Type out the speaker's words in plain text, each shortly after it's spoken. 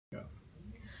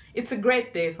It's a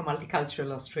great day for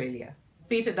multicultural Australia.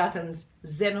 Peter Dutton's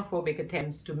xenophobic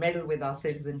attempts to meddle with our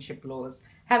citizenship laws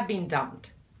have been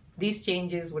dumped. These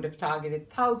changes would have targeted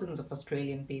thousands of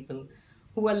Australian people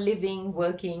who are living,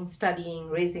 working, studying,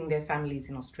 raising their families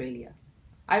in Australia.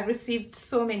 I've received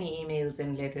so many emails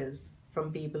and letters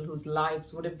from people whose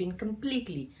lives would have been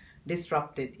completely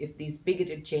disrupted if these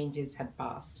bigoted changes had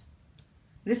passed.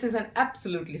 This is an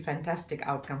absolutely fantastic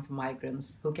outcome for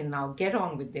migrants who can now get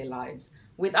on with their lives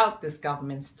without this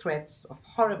government's threats of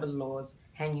horrible laws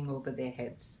hanging over their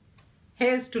heads.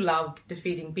 Here's to love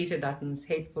defeating Peter Dutton's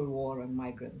hateful war on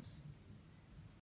migrants.